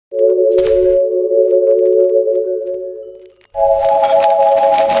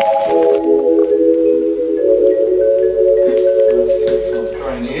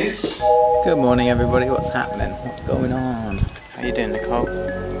morning, everybody. What's happening? What's going on? How you doing, Nicole?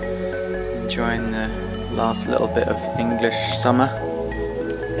 Enjoying the last little bit of English summer?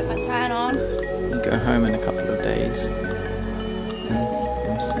 Get my tan on. You go home in a couple of days. Thursday.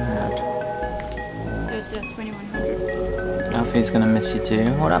 I'm sad. Thursday at 2100. Alfie's gonna miss you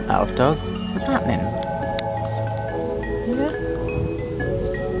too. What up, Alf dog? What's happening? Yeah.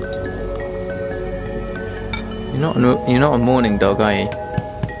 You're not a morning dog, are you?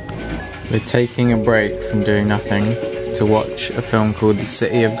 We're taking a break from doing nothing to watch a film called The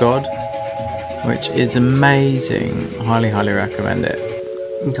City of God, which is amazing. Highly, highly recommend it.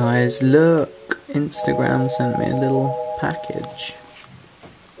 Guys, look! Instagram sent me a little package.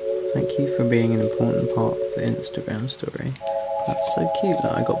 Thank you for being an important part of the Instagram story. That's so cute.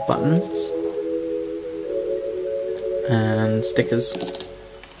 Look, I got buttons and stickers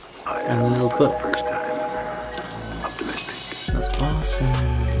and a little book. That's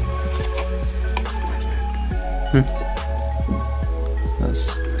awesome.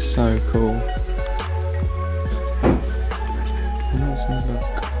 That's so cool. And what's in the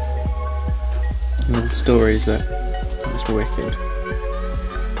book? Little stories, look. That's wicked.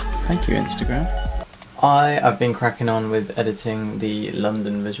 Thank you, Instagram. I've been cracking on with editing the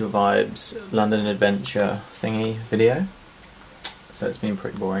London Visual Vibes London Adventure thingy video. So it's been a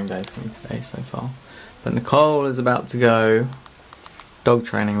pretty boring day for me today so far. But Nicole is about to go dog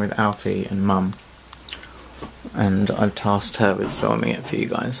training with Alfie and Mum. And I've tasked her with filming it for you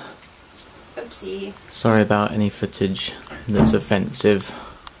guys. Oopsie. Sorry about any footage that's offensive.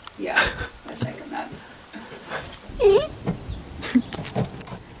 Yeah, I second that.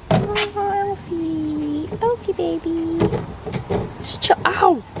 Oh, Alfie. Alfie, baby. Just chill.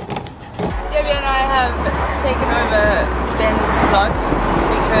 Ow! Debbie and I have taken over Ben's vlog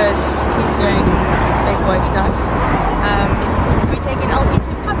because he's doing big boy stuff. We're taking Alfie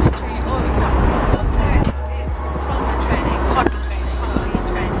to puppy training. Oh, it's not dog training. It's toddler training. Toddler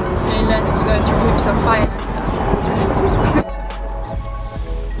training. So he learns to go through hoops of fire and stuff. It's really cool.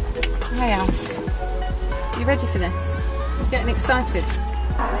 Hi, Alf. You ready for this? I'm getting excited.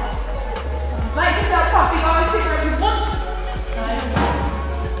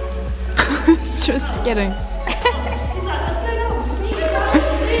 It's just kidding.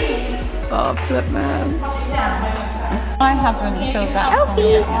 Oh, flip man. I haven't filled out.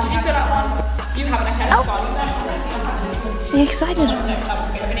 Alfie! You haven't had a Are you excited?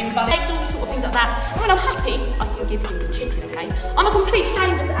 eggs, all sort of things like that. And when I'm happy, I can give him the chicken, okay? I'm a complete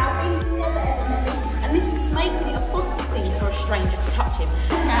stranger to Alfie, he's never ever met me. And this is just making it a positive thing for a stranger to touch him.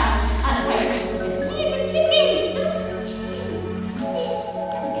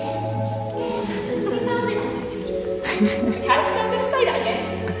 Okay, so I'm going to say that again.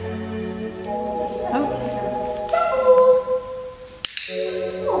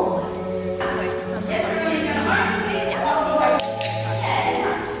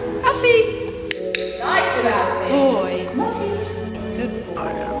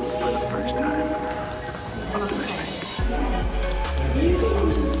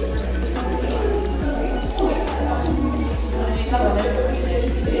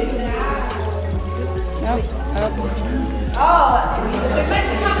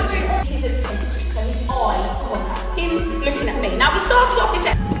 Looking at me. Now we started off this.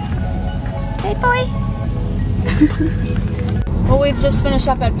 Hey, boy. Well, we've just finished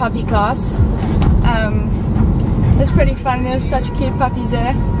up at puppy class. It was pretty fun. There was such cute puppies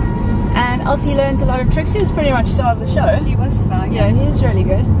there, and Alfie learned a lot of tricks. He was pretty much star of the show. He was star. Yeah, he was really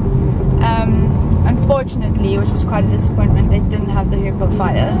good. Unfortunately, which was quite a disappointment, they didn't have the hoop of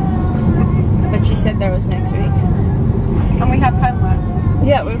fire. But she said there was next week. And we have homework.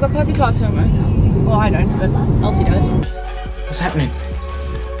 Yeah, we've got puppy class homework. Well, I don't, but Alfie does. What's happening?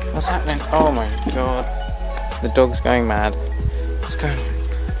 What's happening? Oh my god. The dog's going mad. What's going on?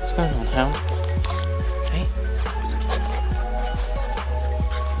 What's going on, Hound? Hey?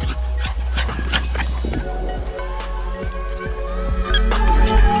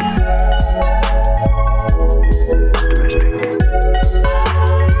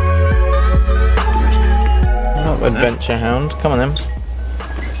 Not adventure hound. Come on then.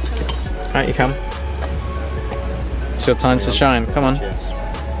 Out you come. It's your time to shine. Come on.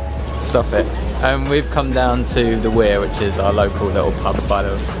 Stop it. We've come down to the Weir, which is our local little pub by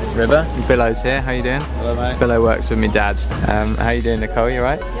the river. Billow's here. How you doing? Hello, mate. Billow works with my dad. How you doing, Nicole? You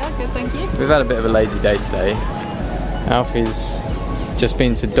alright? Yeah, good, thank you. We've had a bit of a lazy day today. Alfie's just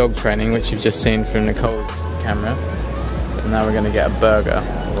been to dog training, which you've just seen from Nicole's camera. And now we're going to get a burger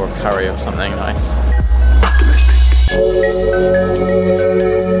or a curry or something nice.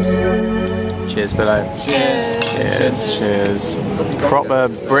 cheers below. Cheers. Cheers, cheers. Proper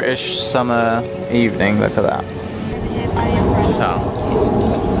British summer evening, look at that. So,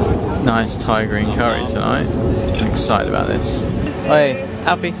 nice Thai green curry tonight. I'm excited about this. Hey,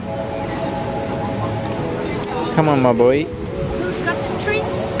 Alfie. Come on, my boy. Who's got the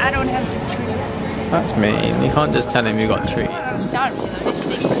treats? I don't have the treats. That's mean. You can't just tell him you got treats. It's not me though. He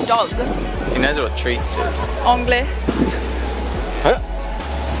speaks dog. He knows what treats is. Anglais. Huh?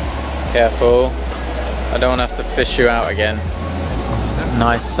 Careful. I don't want to have to fish you out again.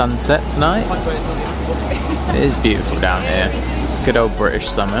 Nice sunset tonight. It is beautiful down here. Good old British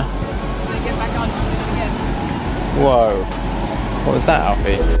summer. Whoa. What was that,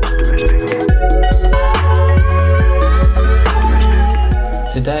 Alfie?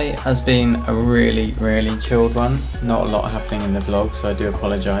 Today has been a really chilled one. Not a lot happening in the vlog, so I do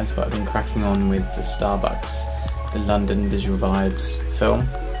apologise, but I've been cracking on with the Starbucks, the London Visual Vibes film.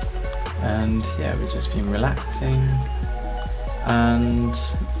 And yeah, we've just been relaxing and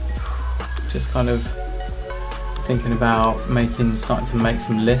just kind of thinking about starting to make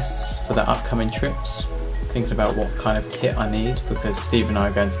some lists for the upcoming trips. Thinking about what kind of kit I need, because Steve and I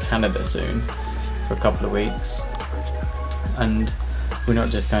are going to Canada soon for a couple of weeks. And we're not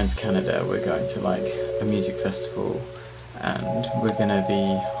just going to Canada, we're going to like a music festival, and we're going to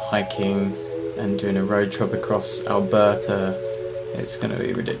be hiking and doing a road trip across Alberta. It's going to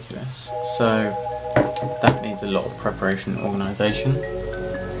be ridiculous. So that needs a lot of preparation and organisation.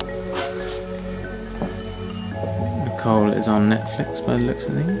 Nicole is on Netflix by the looks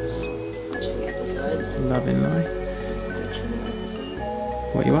of things. Watching episodes. Loving life. Watching episodes.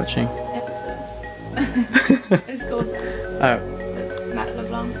 What are you watching? Episodes. It's called Oh. Matt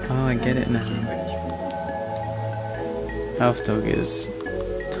LeBlanc. Oh, I get it now. Elf Dog is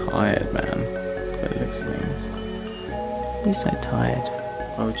tired, man, by the looks of things. He's so tired.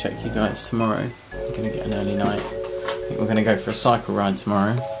 I will check you guys tomorrow. We're going to get an early night. I think we're going to go for a cycle ride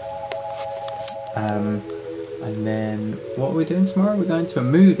tomorrow. And then, what are we doing tomorrow? We're going to a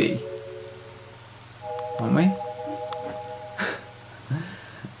movie. Aren't we?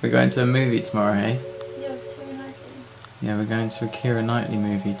 We're going to a movie tomorrow, hey? Yeah, we're going to a Keira Knightley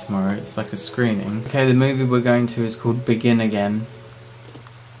movie tomorrow. It's like a screening. Okay, the movie we're going to is called Begin Again,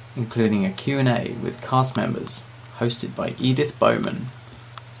 including a Q&A with cast members, hosted by Edith Bowman.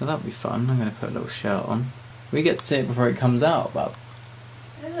 So that'll be fun. I'm going to put a little shirt on. We get to see it before it comes out, but...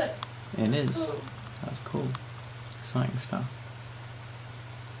 Is it? It is. Cool. That's cool. Exciting stuff.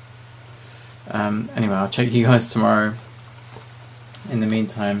 Anyway, I'll check you guys tomorrow. In the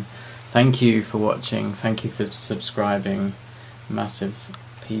meantime, thank you for watching, thank you for subscribing, massive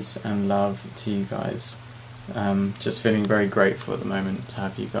peace and love to you guys. Just feeling very grateful at the moment to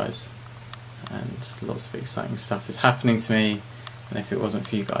have you guys, and lots of exciting stuff is happening to me, and if it wasn't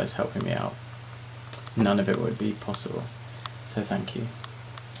for you guys helping me out, none of it would be possible, so thank you.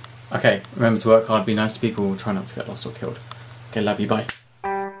 Okay, remember to work hard, be nice to people, try not to get lost or killed. Okay, love you, bye.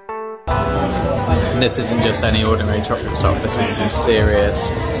 This isn't just any ordinary chocolate shop, this is some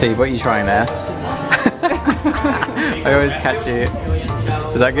serious... Steve, what are you trying there? I always catch you.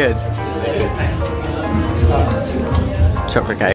 Is that good? Chocolate cake.